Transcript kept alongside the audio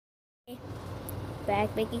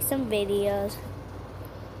Back making some videos,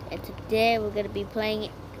 and today we're gonna be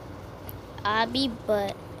playing obby,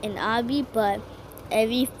 but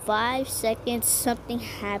every 5 seconds something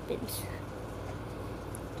happens.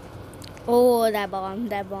 Oh, that bomb.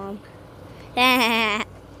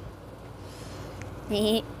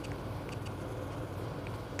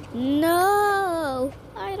 No,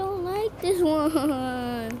 I don't like this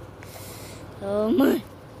one. Oh my.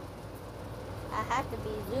 I have to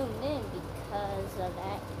be zoomed in because of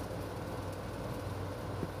that.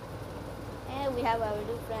 And we have our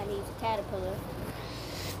new friend, he's a caterpillar.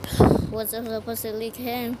 What's up supposed to leak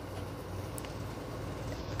him?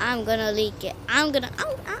 I'm gonna leak it. I'm gonna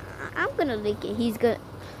leak it.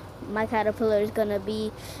 My caterpillar is gonna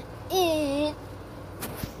be in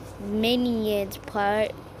Minions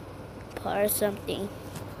part something.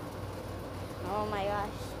 Oh my gosh.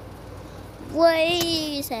 What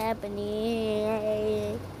is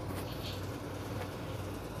happening?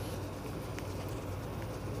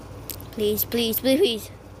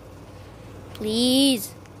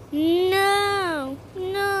 Please. No,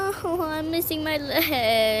 I'm missing my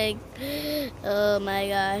leg. Oh my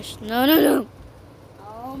gosh. No.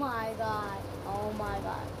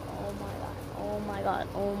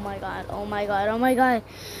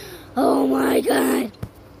 Oh my god.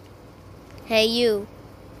 Hey, you.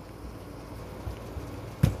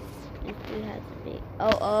 You have to be.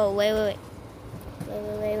 Oh, wait.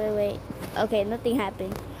 Okay, nothing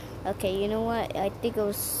happened. Okay, you know what? I think it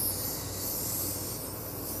was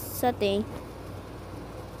something.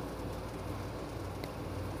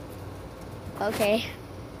 Okay.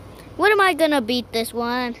 When am I gonna beat this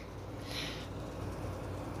one?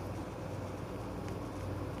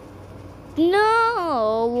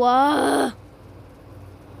 No!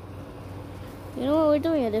 You know what? We're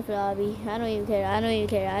doing a different hobby. I don't even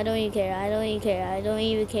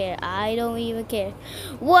care.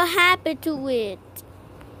 What happened to it?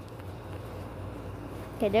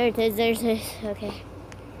 Okay, there it is. Okay.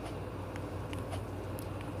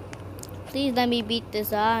 Please let me beat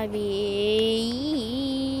this hobby.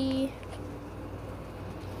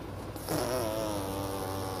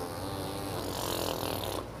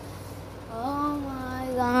 Oh my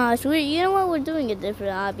gosh. You know what? We're doing a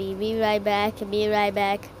different hobby. Be right back.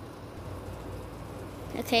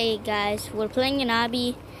 Okay, guys. We're playing an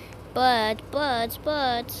hobby. But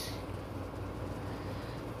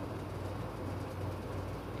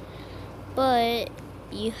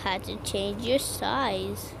you had to change your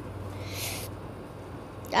size.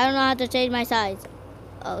 I don't know how to change my size.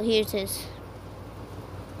 Oh, here's his.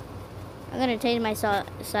 I'm gonna change my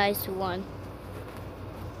size to 1.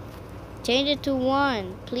 Change it to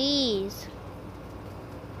 1, please.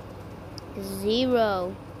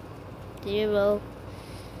 0.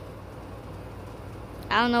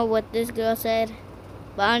 I don't know what this girl said,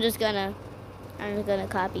 but I'm just gonna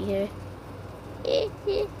copy her.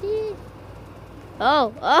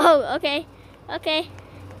 Oh, okay.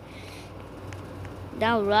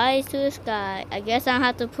 Now rise to the sky. I guess I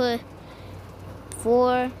have to put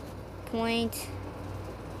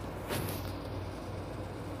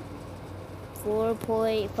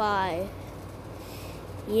 4.5.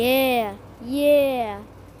 Yeah.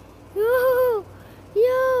 Woohoo!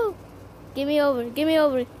 Yo! Give me over.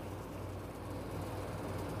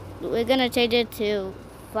 We're gonna change it to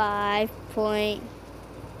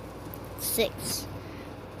 5.6.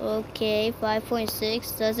 Okay,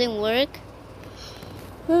 5.6 doesn't work.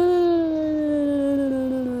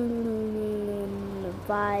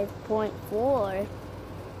 5.4.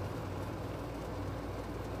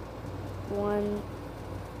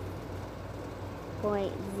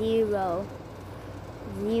 1.0.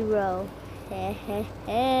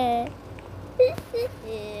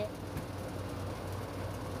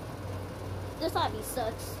 This hobby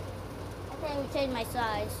sucks. I can't even change my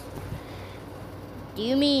size. Do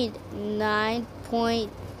you mean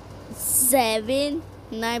 9.7?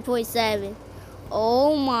 9.7.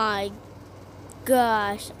 Oh my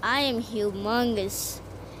gosh, I am humongous.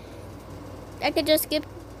 I could just skip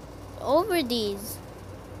over these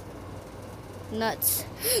nuts.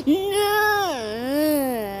 No,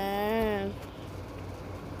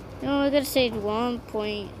 we're gonna say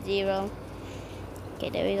 1.0. Okay,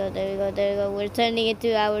 there we go. We're turning it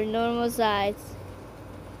to our normal size.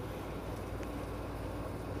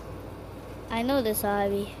 I know this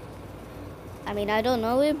hobby. I mean, I don't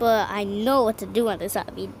know it, but I know what to do on this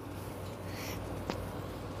hobby.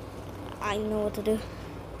 I know what to do.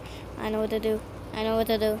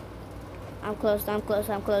 I'm close.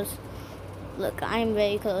 Look, I'm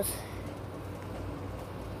very close.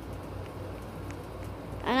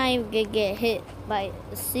 And I even gonna get hit by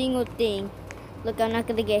a single thing. Look, I'm not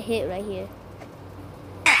gonna get hit right here.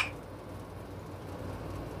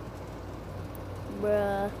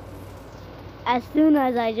 Bruh. As soon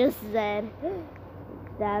as I just said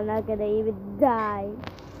that I'm not gonna even die.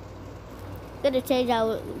 Gonna change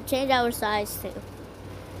our size too.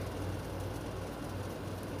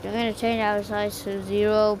 We're gonna change our size to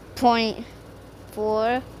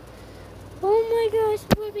 0.4. Oh my gosh,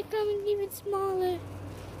 we're becoming even smaller.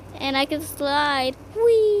 And I can slide.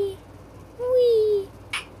 Whee! Whee!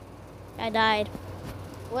 I died.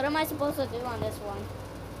 What am I supposed to do on this one?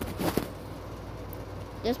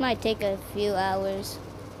 This might take a few hours.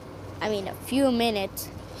 I mean, a few minutes.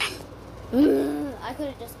 I could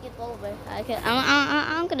have just skipped over.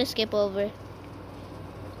 I'm gonna skip over.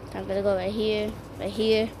 I'm gonna go right here, right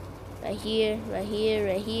here, right here, right here,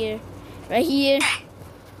 right here, right here.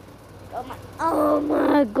 Oh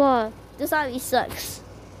my god. This hobby sucks.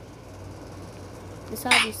 This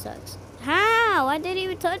hobby sucks. How? I didn't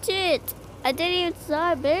even touch it. I didn't even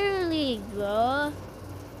start barely, bro.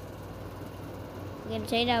 We're gonna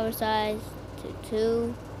change our size to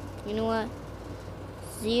 2. You know what?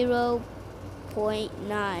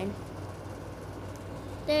 0.9.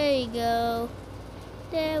 There you go.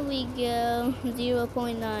 There we go.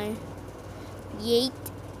 0.9. Yeet.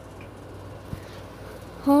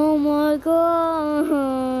 Oh my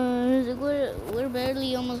god. We're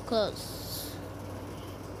barely almost close.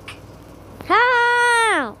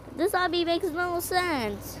 How? This hobby makes no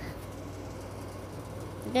sense.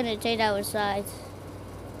 We're gonna change our size.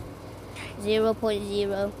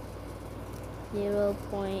 0.0.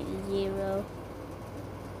 0.0.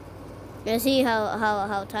 Let's see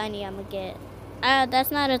how tiny I'm gonna get.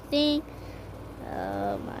 That's not a thing.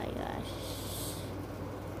 Oh my gosh.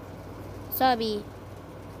 Hobby.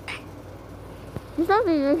 This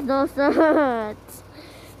hobby makes no sense.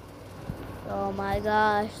 Oh my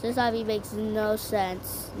gosh. This hobby makes no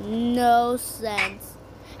sense. No sense.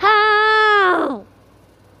 How?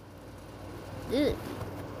 The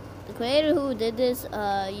creator who did this,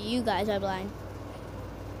 you guys are blind.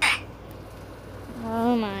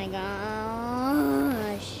 Oh my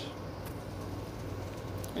gosh.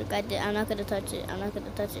 Look, I'm not gonna touch it. I'm not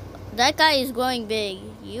gonna touch it. That guy is growing big.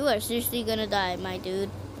 You are seriously gonna die, my dude.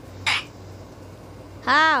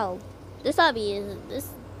 How? This hobby is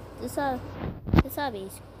this hobby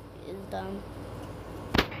is dumb.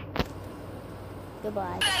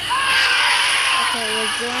 Goodbye. Okay,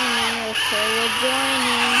 we're joining. Okay, we're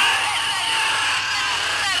joining.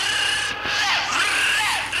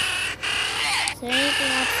 Is there anything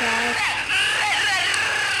outside?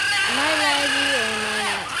 Am I laggy or am I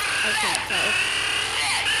not? I can't tell.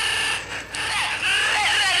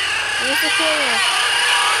 Where's the killer?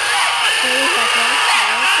 Where's the killer?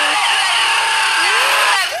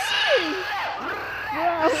 Bro,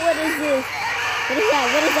 what is this? What is that?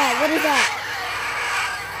 What is that? What is that?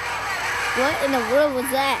 What in the world was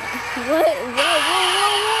that? What was that?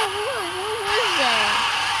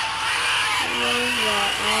 What was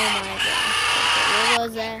that? Oh my gosh. What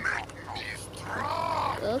was that?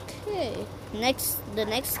 Okay. The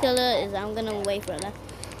next killer is I'm gonna wait for them.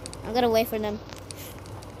 I'm gonna wait for them.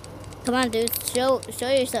 Come on, dude. Show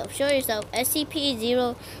yourself. Show yourself.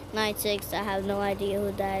 SCP-096. I have no idea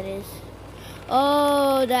who that is.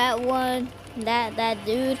 Oh, that one. That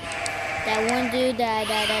dude. That one dude that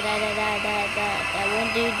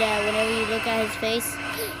one dude that whenever you look at his face,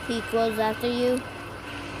 he goes after you.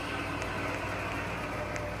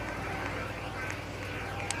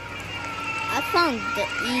 I found the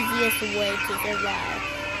easiest way to survive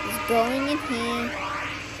is going in here,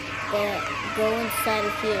 but go inside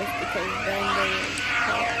of here because then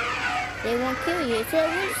they won't kill you. So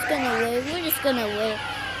we're just gonna wait. We're just gonna wait.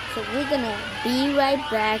 So we're gonna be right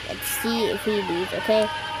back and see if he leaves. Okay.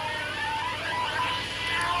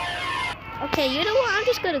 Okay, you know what? I'm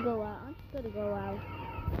just gonna go out. Where's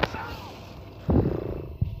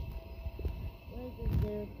this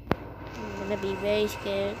dude? I'm gonna be very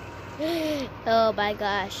scared. Oh my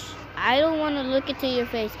gosh. I don't want to look into your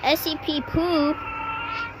face. SCP poop.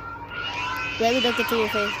 Let me look into your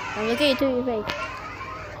face. I'm looking into your face.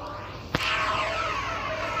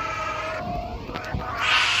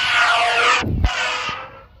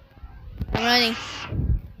 I'm running.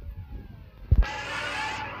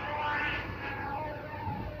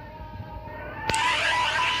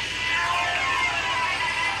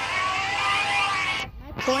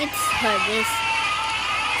 Points are this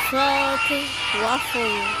salty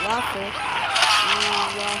waffle.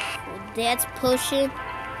 That's pushing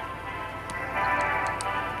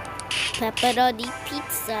pepperoni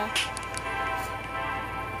pizza.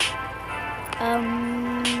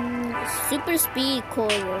 Super speed coil.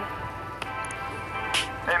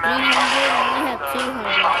 Hey, 300 man. and we have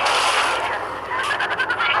 200.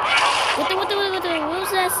 What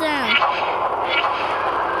was that sound?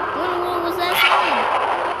 What was that sound?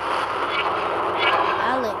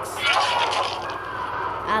 Alex.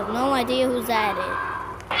 I have no idea who's at it.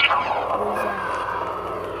 Who's that?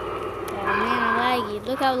 Oh man, I'm laggy.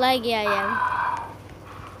 Look how laggy I am.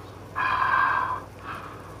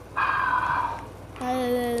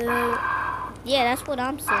 Yeah, that's what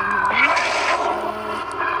I'm saying.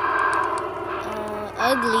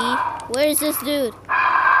 Ugly. Where is this dude?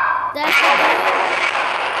 That's the dude.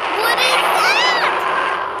 What is that?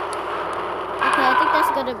 Okay, I think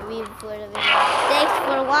that's gonna be for the video. Thanks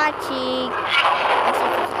for watching. Make sure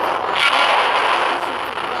to subscribe. Make sure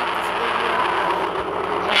to like this video.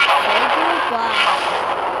 And say goodbye.